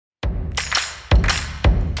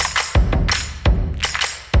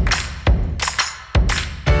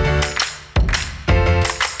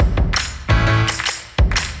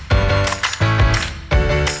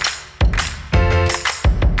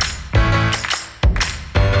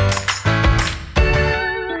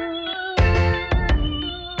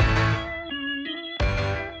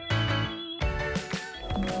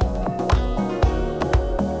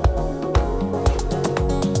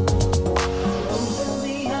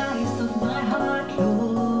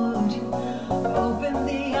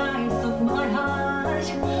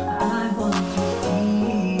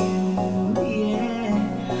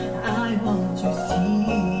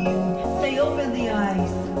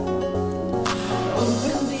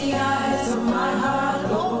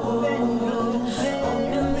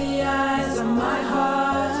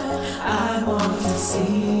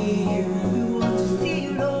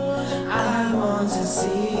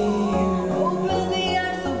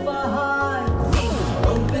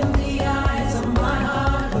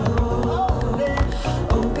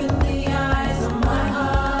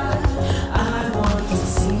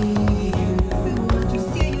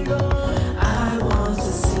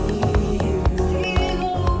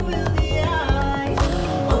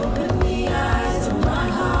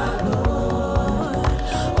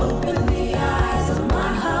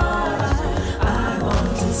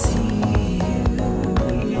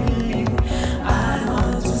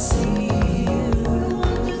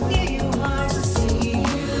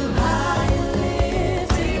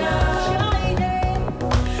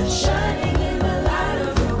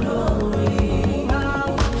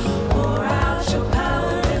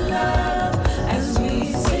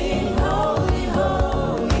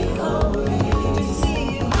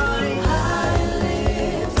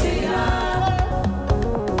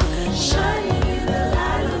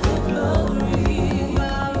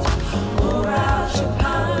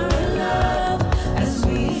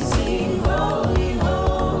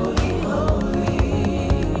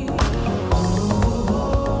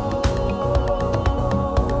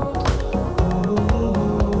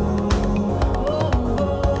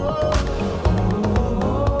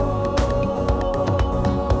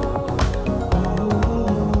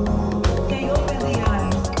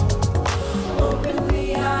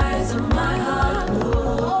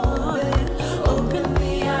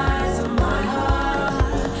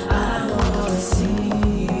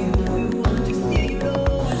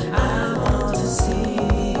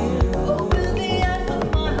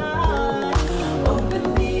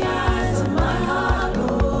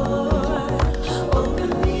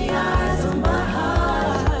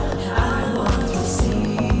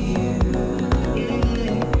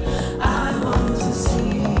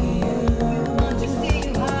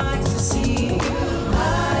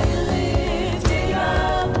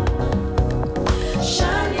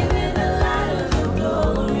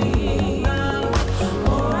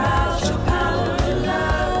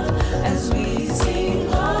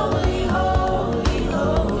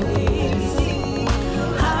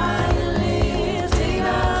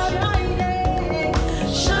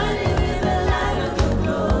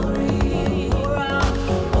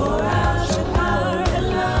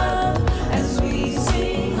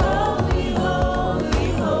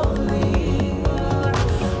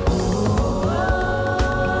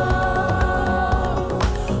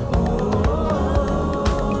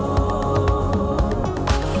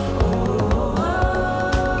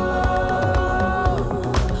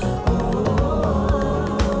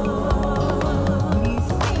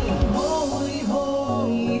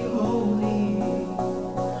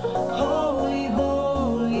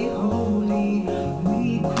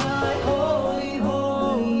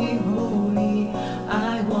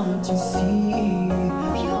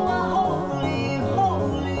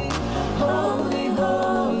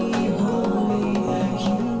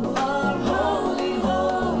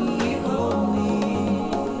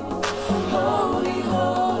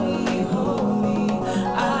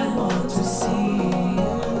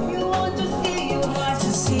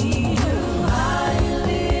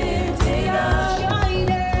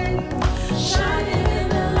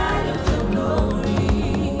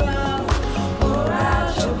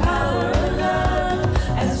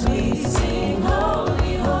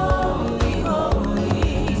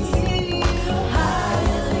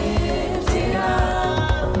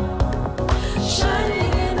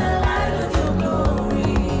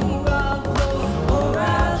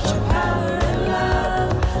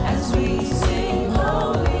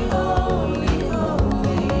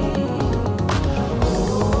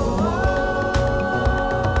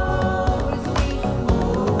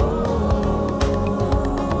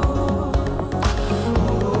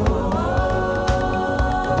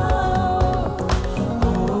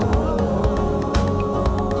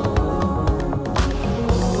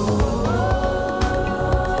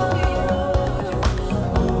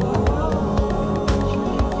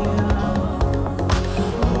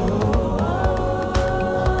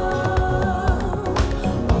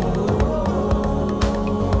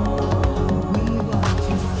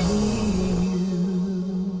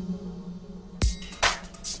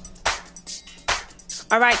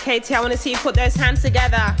right, Katie, I want to see you put those hands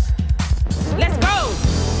together. Let's go.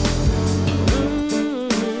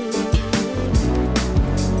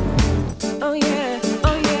 Oh yeah,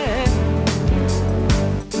 oh yeah.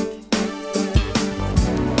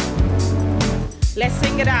 Let's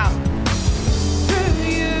sing it out. Through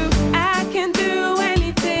you, I can do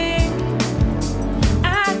anything.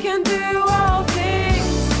 I can do all things.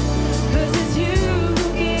 'Cause it's you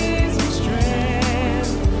who gives me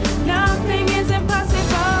strength. Nothing is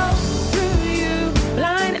impossible. Through you,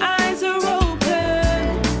 blind eyes are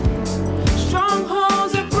open.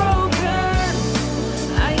 Strongholds are broken.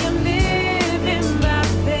 I am living by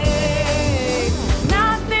faith.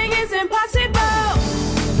 Nothing is impossible.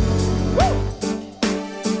 Woo!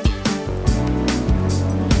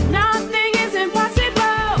 Nothing is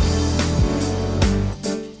impossible.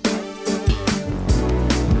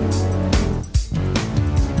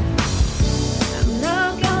 I'm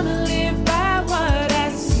not gonna live by what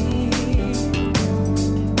I see.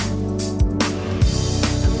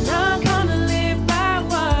 I'm not gonna live by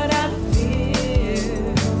what I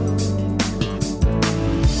feel.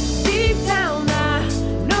 Deep down, I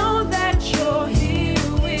know that you're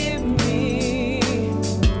here with me.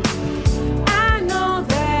 I know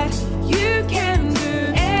that you can do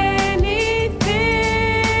anything,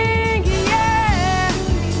 yeah.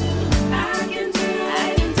 I can do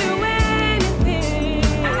anything.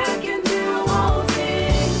 I can do all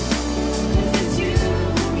things. 'Cause it's you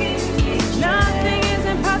who gives me strength. Nothing is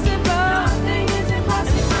impossible. Nothing is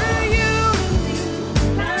impossible. Through you,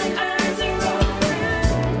 blind eyes are open.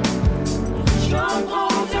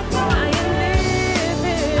 Strongholds are broken. I am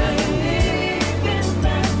living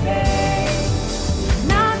by faith.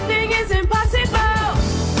 Nothing is impossible.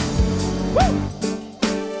 Woo!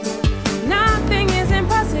 Nothing is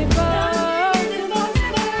impossible.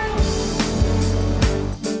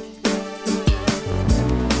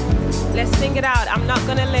 Let's sing it out. I'm not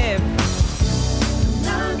gonna live.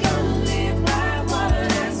 Not gonna live by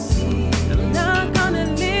what I see. I'm not gonna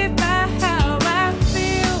live by how I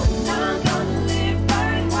feel. Not gonna live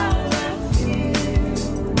by how I feel.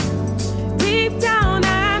 Deep down I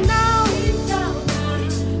know.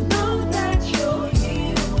 That you're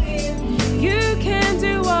here with me. You can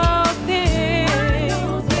do all things. I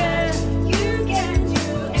know that you can do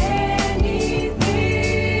anything.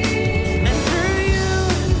 And through you,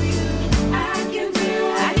 I can do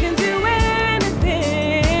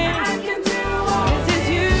anything. I can do all things. 'Cause it's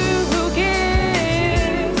you who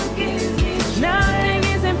gives. Nothing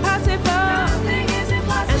is impossible. Nothing is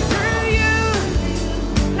impossible. And through you,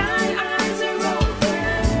 blind eyes are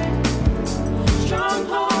open.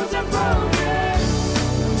 Strongholds are broken.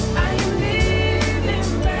 I am living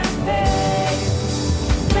by faith.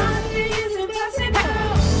 Nothing is impossible.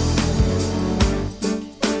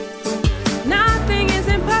 Nothing is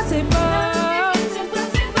impossible.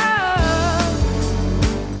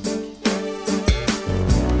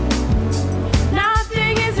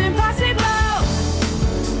 Nothing is impossible.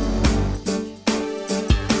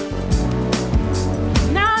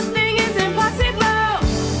 Nothing is impossible.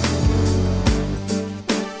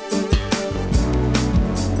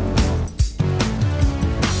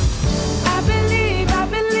 I believe in you.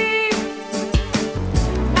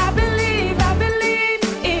 I believe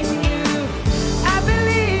in you. I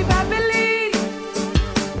believe in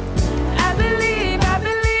you. I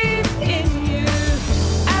believe in you.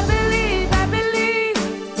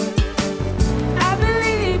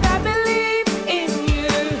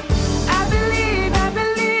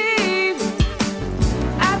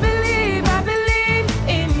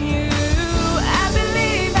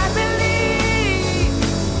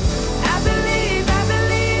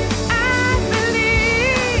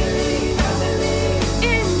 believe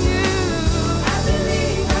in you.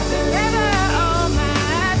 Forever all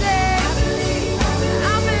my days. I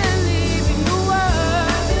believe in your word. I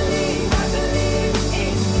believe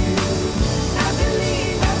in you. I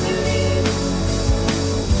believe.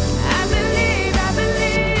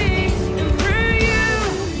 And through you,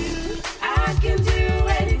 I can do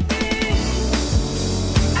anything.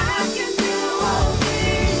 I can do all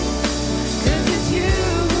things. 'Cause it's you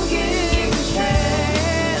who gives me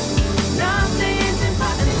strength. Nothing is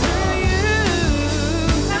impossible. Through you,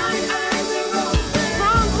 blind eyes are open.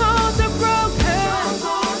 Strongholds are broken.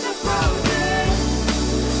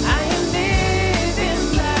 I am living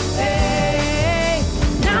by faith.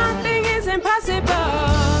 Nothing is impossible.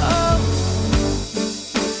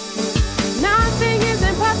 Nothing is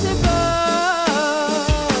impossible.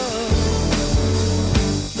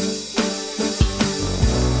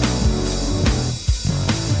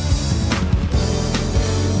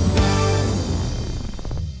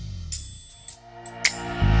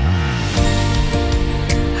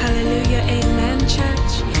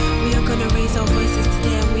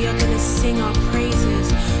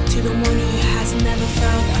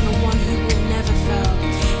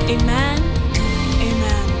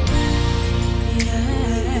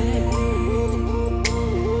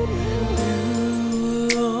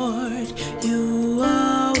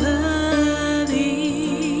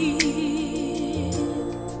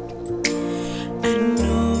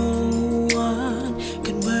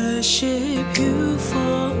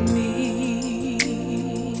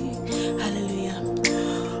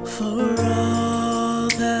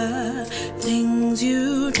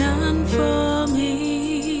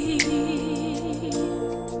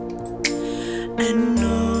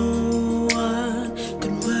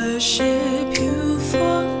 worship you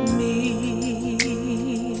for me.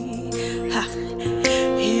 Ha.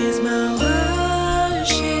 Here's my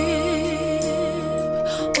worship,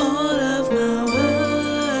 all of my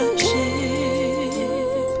worship.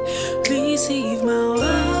 Receive my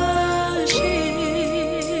worship,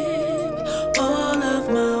 all of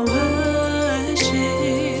my worship.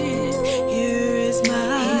 Here is my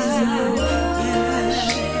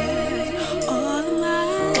worship, all of my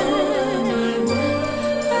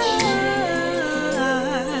worship.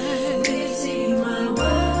 Receive my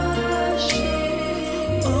worship,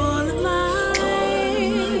 all of my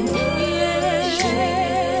worship.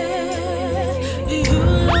 You,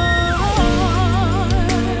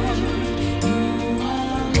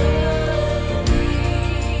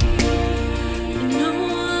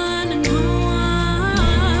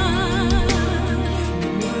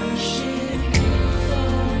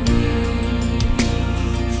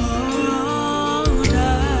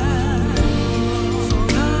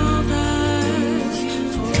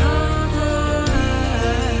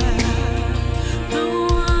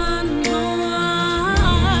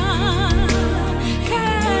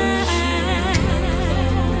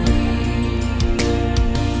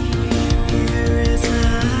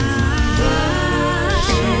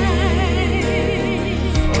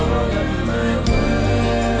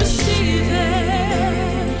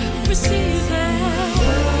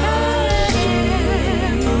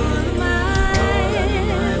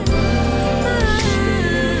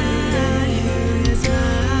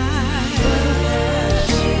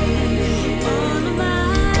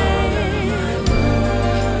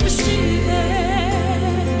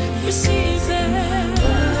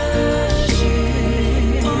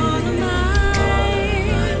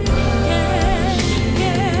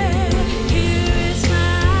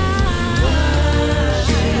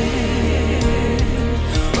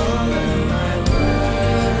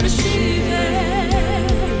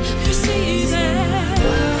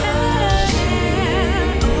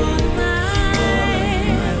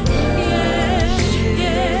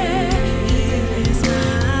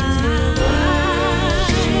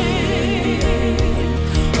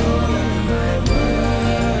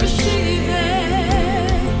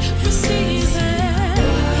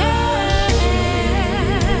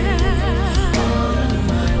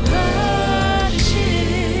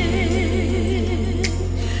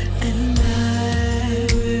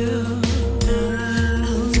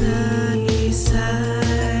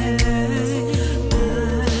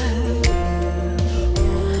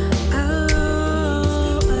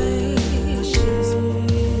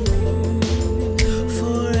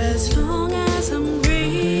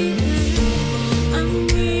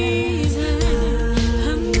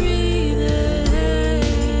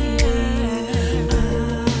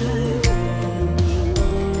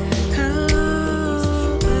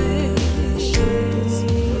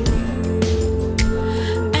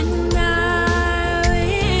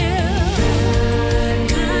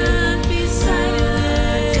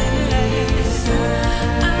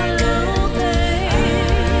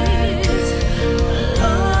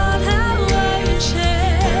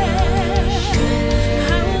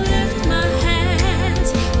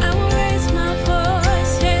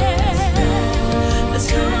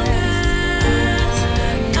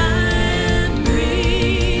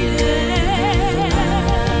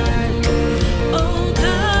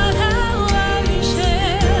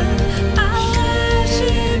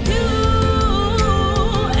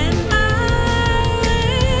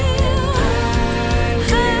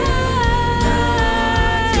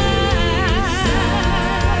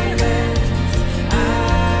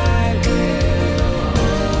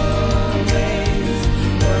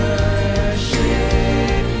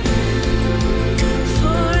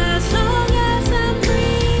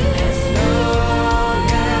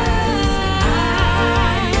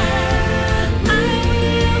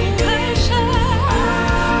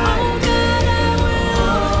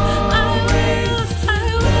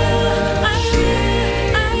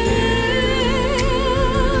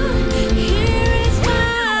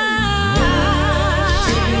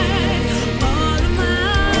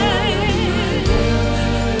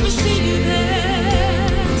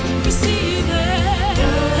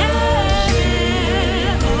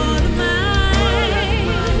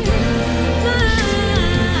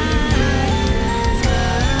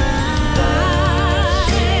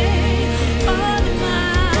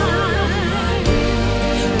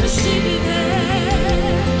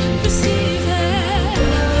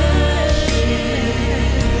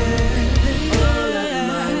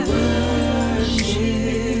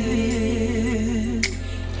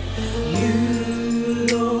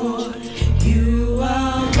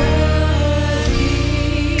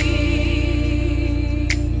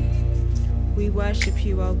 worship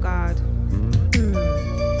you, oh God.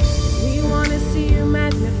 We want to see you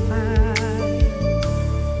magnified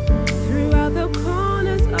throughout the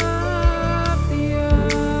corners of the earth.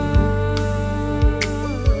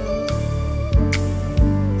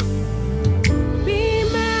 Be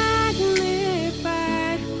magnified,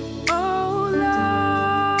 oh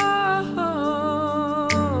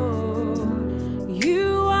Lord.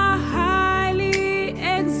 You are highly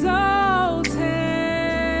exalted,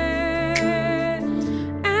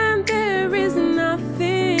 and there is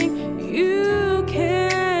nothing you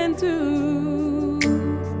can do.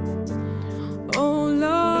 Oh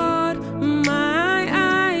Lord, my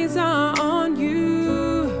eyes are on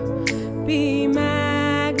you. Be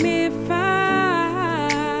magnified.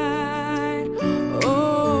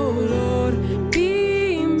 Oh Lord,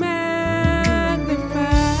 be magnified.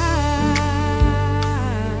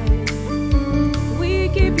 We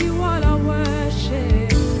give you all our worship.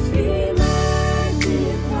 Be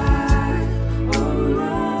magnified, oh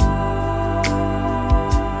Lord.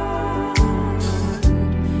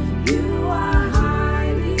 You are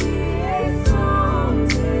highly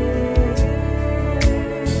exalted,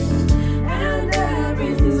 and there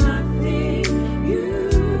is nothing you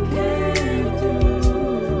can do.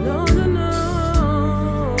 No, no, no.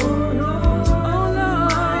 Oh Lord,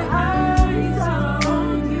 my eyes are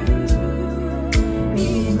on you. Be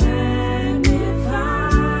magnified.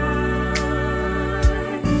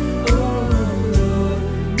 Oh Lord,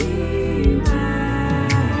 be magnified.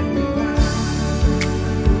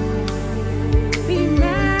 Be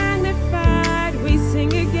magnified. We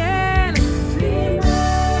sing again. Be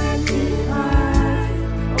magnified,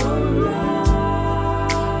 oh Lord.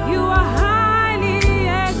 You are highly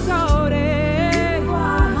exalted. You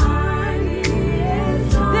are highly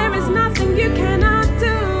exalted. There is nothing you cannot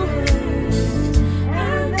do,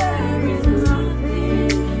 and there is nothing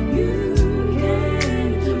you can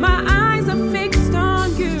do. My eyes are fixed on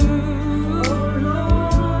you. Oh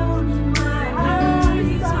Lord, my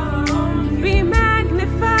eyes are on you. Be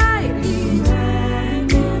magnified. Be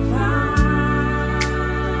magnified.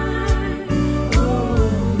 Oh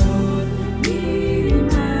Lord, be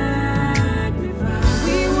magnified.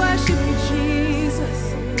 We worship you, Jesus.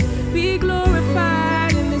 Be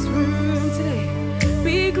glorified in this room today.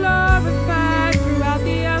 Be glorified throughout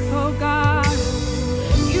the earth, oh God.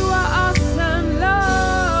 You are awesome,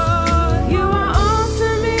 Lord. You are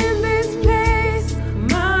awesome in this place,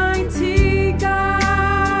 mighty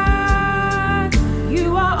God.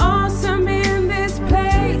 You are awesome in this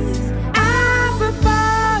place, Abba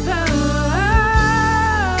Father.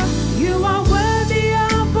 You are worthy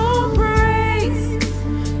of all praise.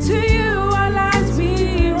 To you our lives we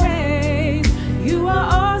raise. You are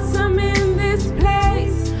awesome in this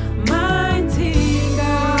place, mighty God.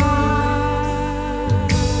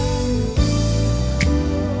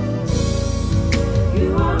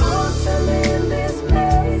 You are awesome in this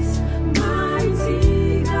place,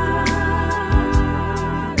 mighty God.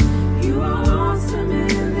 You are awesome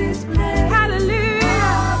in this place. Hallelujah.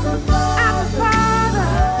 Abba Father,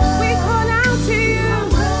 we call out to you.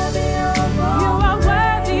 You are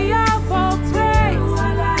worthy of all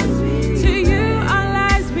praise. To you our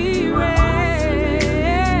lives we raise.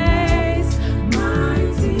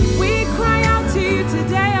 We cry out to you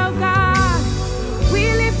today, oh God. We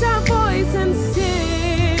lift our voice and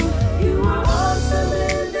sing. You are awesome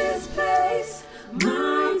in this place,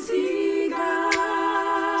 mighty God.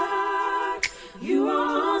 You are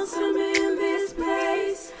awesome in this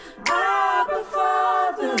place, Abba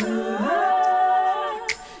Father.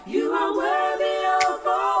 You are worthy of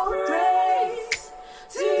all praise.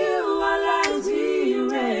 To you our lives we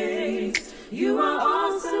raise. You are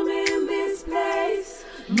awesome in this place,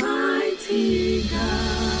 mighty God.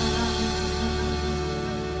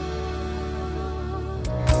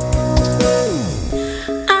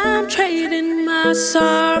 I'm trading my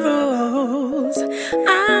sorrows.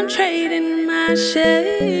 I'm trading my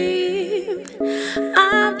shame.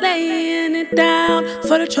 I'm laying it down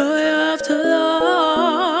for the joy of the Lord.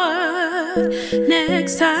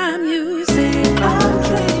 Next time you sing,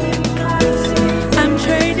 I'm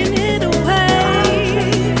trading it away.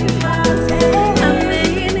 I'm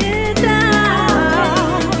laying it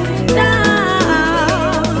down,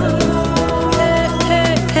 down. Hey,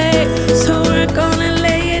 hey, hey. So we're gonna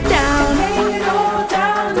lay it down. Lay it all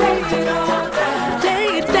down, lay it all down. Lay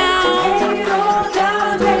it down. Lay it all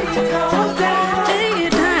down, lay it all down. Lay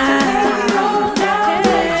it down. Hey,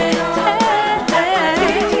 hey,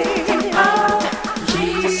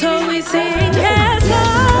 hey. So we say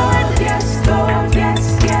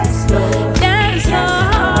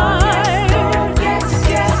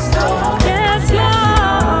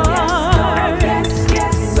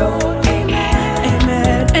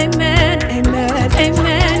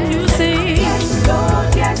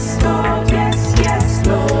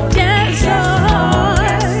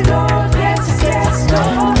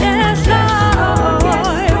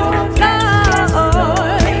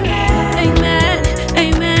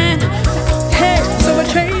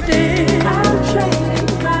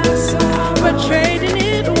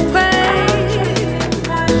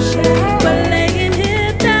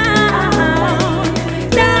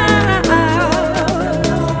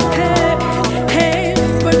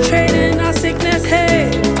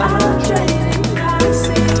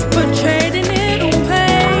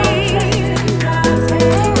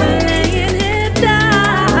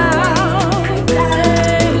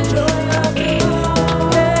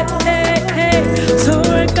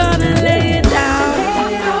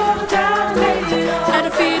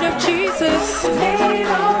Jesus. Lay it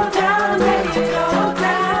all down, lay it all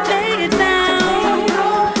down. Lay it down. Lay it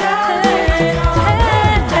all down, lay it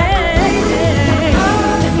all down.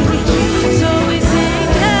 So we sing,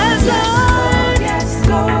 yes, Lord. Yes,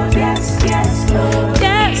 Lord, yes, yes, Lord.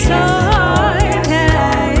 Yes, Lord.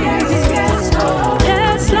 Yes, Lord.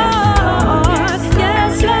 Yes, Lord.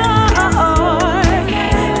 Yes, Lord.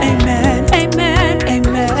 Amen, amen,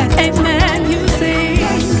 amen, amen. You sing.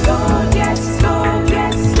 Yes, Lord, yes, Lord,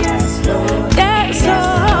 yes, yes, Lord. Yes,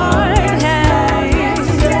 Lord.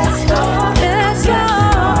 Yes, Lord. Yes,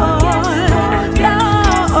 Lord.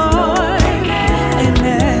 Lord.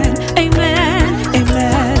 Amen, amen,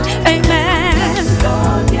 amen, amen.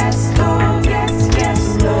 Lord, yes, Lord, yes,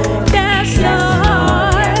 yes, Lord. Yes,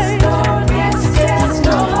 Lord. Lord, yes, yes,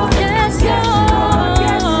 Lord. Yes, Lord,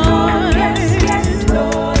 yes, yes,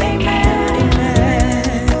 Lord. Lord. Amen.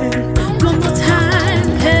 Amen. One more time,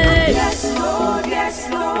 hey. Yes, Lord, yes,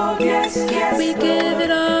 Lord, yes, yes. We give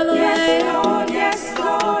it all Yes, away. Lord, yes,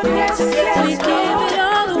 Lord, yes, yes. We give it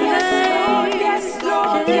all away. Yes,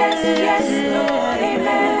 Lord, yes, yes, yes.